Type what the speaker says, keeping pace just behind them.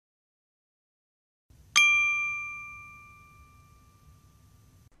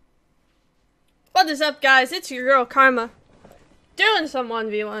What is up, guys? It's your girl Karma, doing some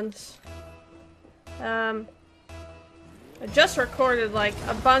 1v1s. I just recorded like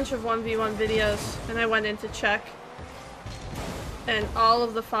a bunch of 1v1 videos, and I went in to check, and all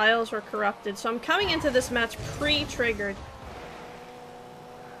of the files were corrupted. So I'm coming into this match pre-triggered.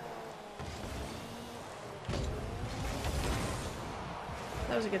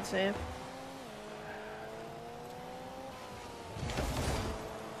 That was a good save.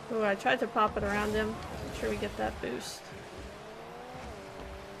 Ooh, I tried to pop it around him. Make sure we get that boost.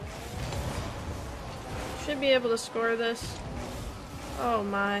 Should be able to score this. Oh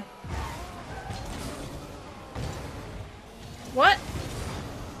my. What?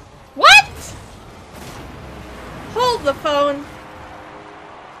 What? Hold the phone.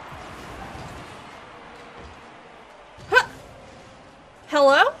 Huh.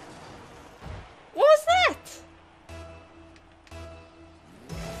 Hello? What was that?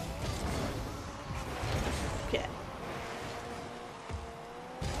 Okay.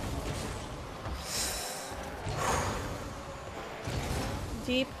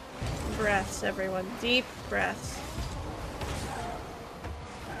 Deep breaths, everyone. Deep breaths.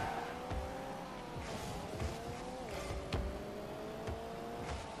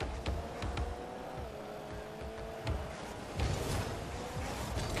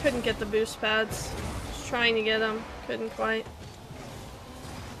 Couldn't get the boost pads. Just trying to get them. Couldn't quite.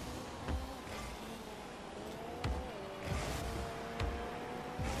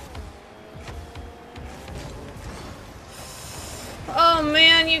 Oh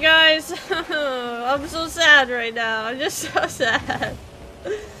man, you guys. I'm so sad right now. I'm just so sad.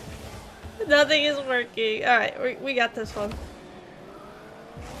 Nothing is working. Alright, we got this one.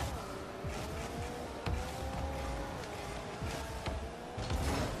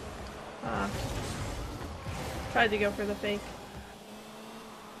 Tried to go for the fake.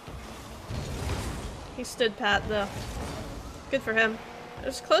 He stood pat though. Good for him. It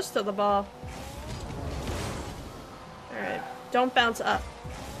was close to the ball. Alright. Don't bounce up.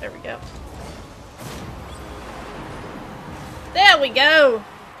 There we go. There we go!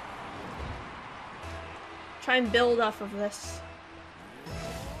 Try and build off of this.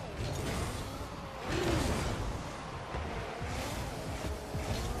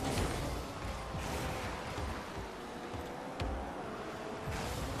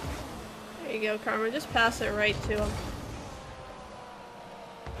 There you go, Karma. Just pass it right to him.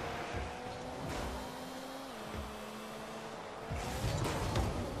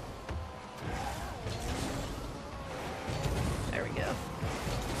 There we go.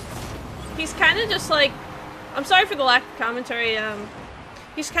 He's kind of just like... I'm sorry for the lack of commentary.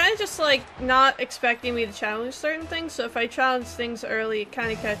 He's kind of just like not expecting me to challenge certain things, so if I challenge things early, it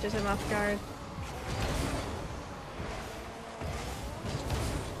kind of catches him off guard.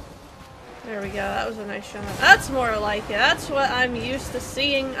 There we go, that was a nice shot. That's more like it. That's what I'm used to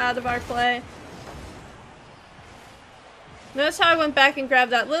seeing out of our play. Notice how I went back and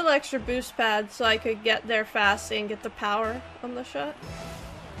grabbed that little extra boost pad so I could get there fast and get the power on the shot.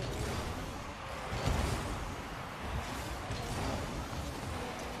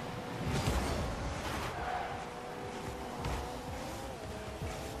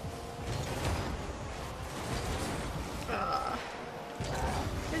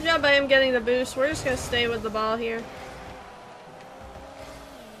 Good job by him getting the boost. We're just gonna stay with the ball here.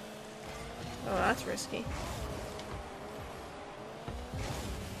 Oh, that's risky.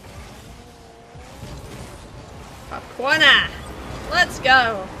 Top corner! Let's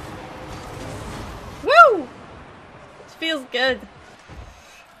go! Woo! This feels good.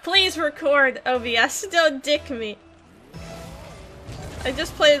 Please record OBS. Don't dick me. I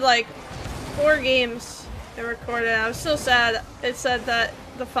just played like 4 games and recorded. I was so sad. It said that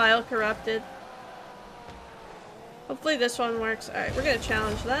the file corrupted. Hopefully this one works. Alright, we're gonna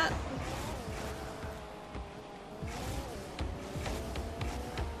challenge that.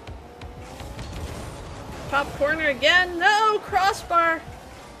 Top corner again. No! Crossbar!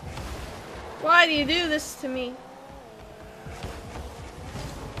 Why do you do this to me?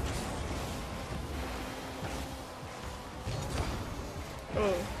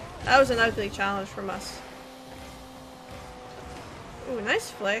 Oh, that was an ugly challenge from us. Ooh, nice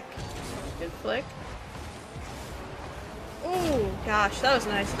flick. Good flick. Ooh, gosh, that was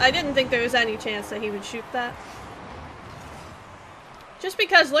nice. I didn't think there was any chance that he would shoot that. Just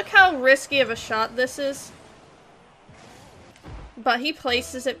because look how risky of a shot this is. But he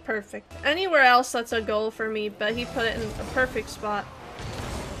places it perfect. Anywhere else that's a goal for me, but he put it in a perfect spot.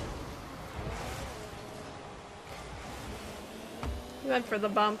 He went for the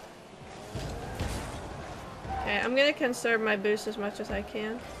bump. Okay, I'm gonna conserve my boost as much as I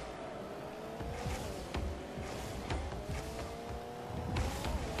can.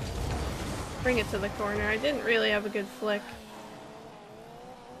 Bring it to the corner. I didn't really have a good flick.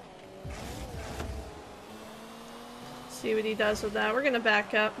 See what he does with that. We're gonna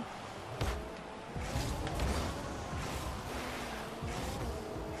back up.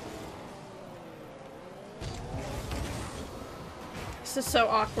 This is so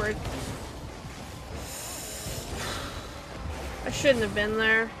awkward. I shouldn't have been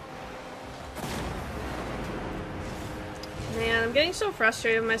there. Man, I'm getting so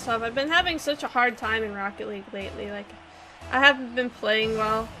frustrated with myself. I've been having such a hard time in Rocket League lately. Like, I haven't been playing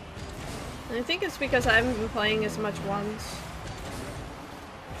well. And I think it's because I haven't been playing as much ones.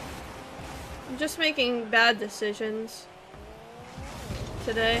 I'm just making bad decisions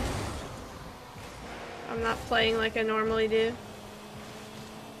today. I'm not playing like I normally do.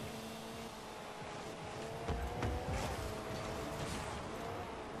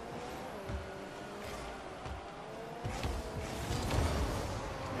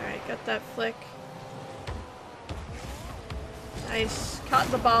 Got that flick. Nice. Caught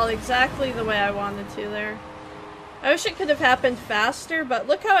the ball exactly the way I wanted to there. I wish it could have happened faster, but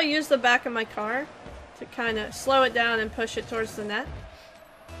look how I used the back of my car to kind of slow it down and push it towards the net.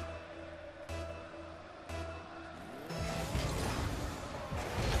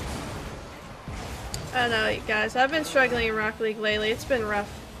 I don't know, guys. I've been struggling in Rocket League lately. It's been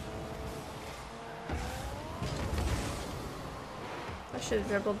rough. Should have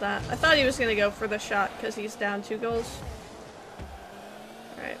dribbled that. I thought he was gonna go for the shot because he's down 2 goals.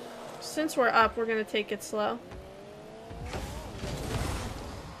 Alright. Since we're up, we're gonna take it slow.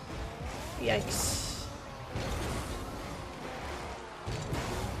 Yikes.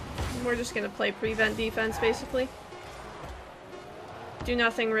 We're just gonna play prevent defense, basically. Do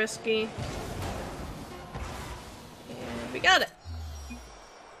nothing risky. And we got it.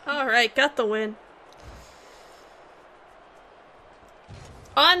 Alright, got the win.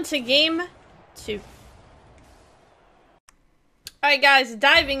 On to game 2. Alright guys,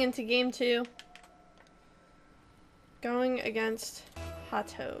 diving into game 2. Going against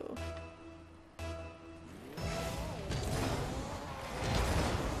Hato.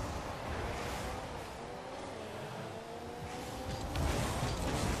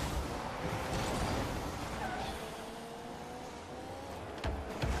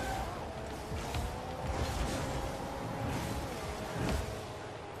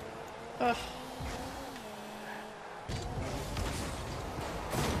 Ugh.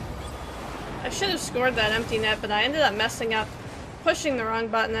 I should have scored that empty net, but I ended up messing up, pushing the wrong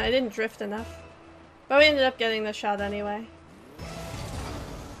button, and I didn't drift enough. But we ended up getting the shot anyway.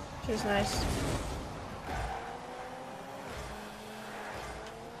 Which is nice.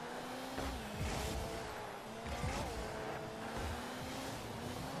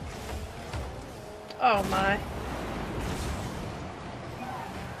 Oh my.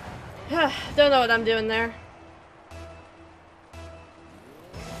 Don't know what I'm doing there.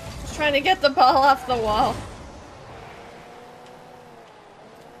 Just trying to get the ball off the wall.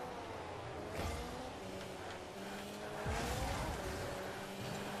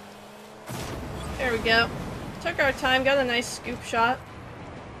 There we go. Took our time, got a nice scoop shot.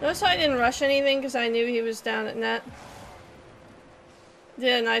 Notice how I didn't rush anything because I knew he was down at net.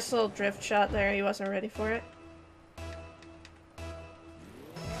 Did a nice little drift shot there, he wasn't ready for it.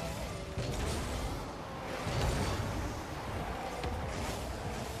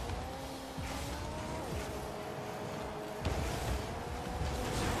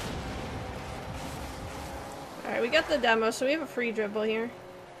 Alright, we got the demo, so we have a free dribble here.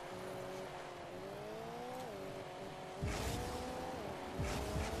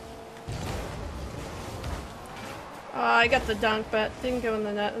 I got the dunk, but didn't go in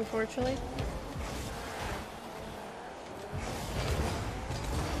the net, unfortunately.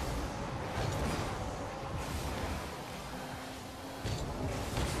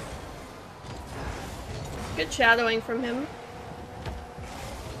 Good shadowing from him.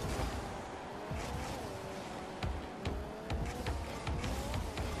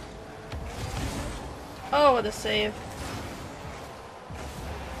 Oh, what a save.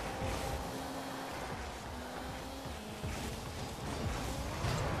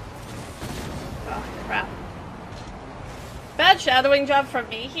 Oh, crap. Bad shadowing job from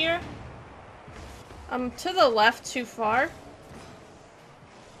me here. I'm to the left too far.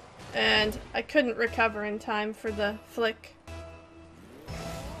 And I couldn't recover in time for the flick.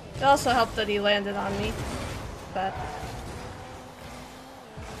 It also helped that he landed on me. But...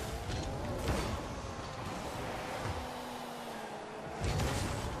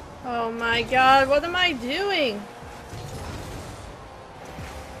 oh my god, what am I doing?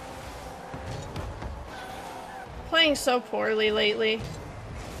 Playing so poorly lately.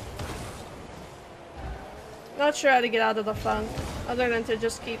 Not sure how to get out of the funk, other than to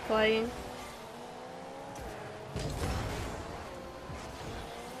just keep playing.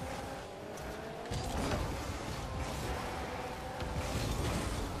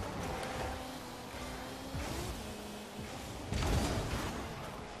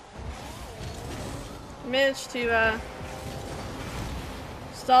 Managed to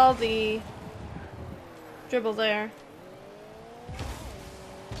stall the dribble there.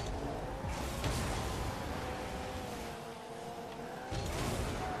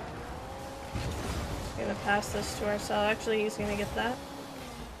 Gonna pass this to ourselves. Actually, he's gonna get that.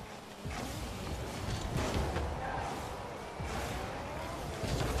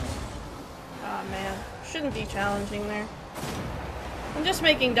 Oh man, shouldn't be challenging there. I'm just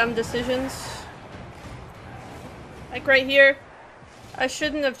making dumb decisions. Like right here, I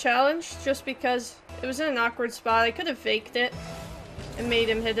shouldn't have challenged just because it was in an awkward spot. I could have faked it and made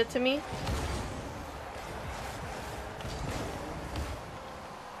him hit it to me.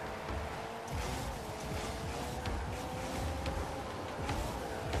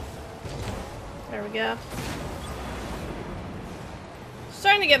 There we go.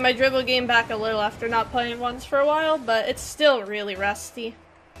 Starting to get my dribble game back a little after not playing ones for a while, but it's still really rusty.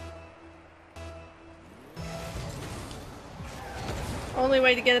 Only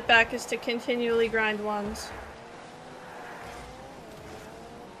way to get it back is to continually grind ones.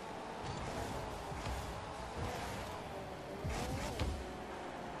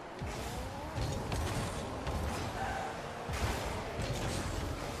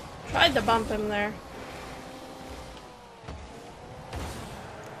 Tried to bump him there.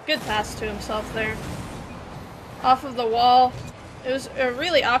 Good pass to himself there. Off of the wall. It was a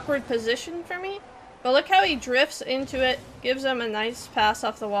really awkward position for me. But look how he drifts into it, gives him a nice pass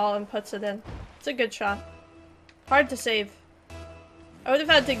off the wall, and puts it in. It's a good shot. Hard to save. I would have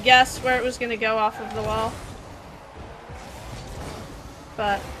had to guess where it was going to go off of the wall.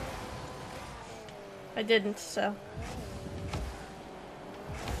 But I didn't, so.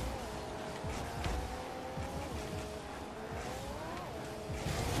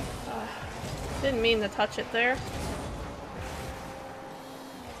 Didn't mean to touch it there.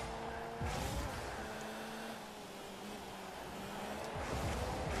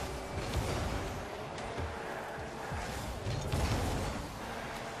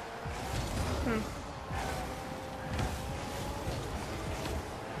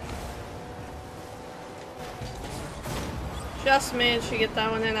 Just managed to get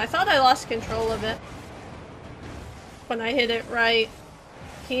that one in. I thought I lost control of it when I hit it right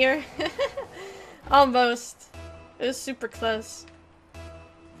here. Almost. It was super close.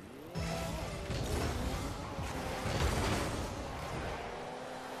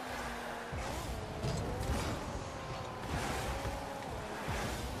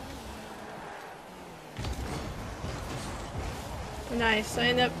 Nice. I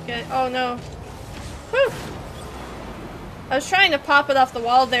ended up getting. Oh no. Whew! I was trying to pop it off the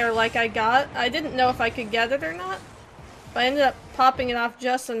wall there like I got. I didn't know if I could get it or not. But I ended up popping it off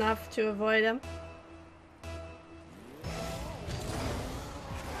just enough to avoid him.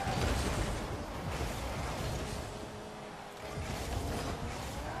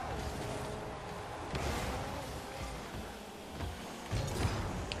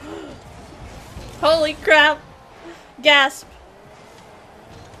 Holy crap! Gasp!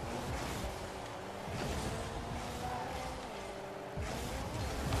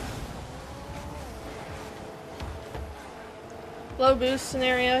 Low boost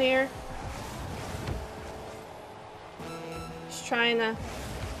scenario here. Just trying to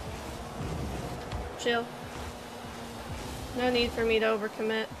chill. No need for me to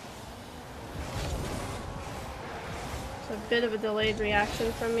overcommit. It's a bit of a delayed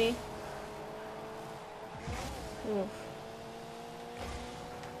reaction from me. Oof.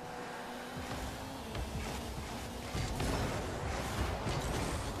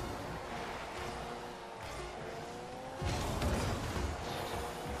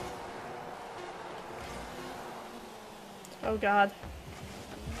 Oh god.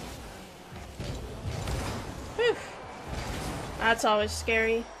 Whew. That's always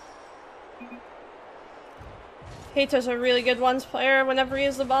scary. Hato's a really good ones player whenever he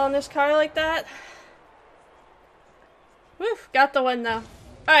has the ball in his car like that. Whew, got the win though.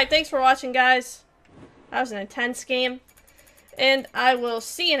 Alright, thanks for watching guys. That was an intense game. And I will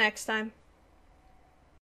see you next time.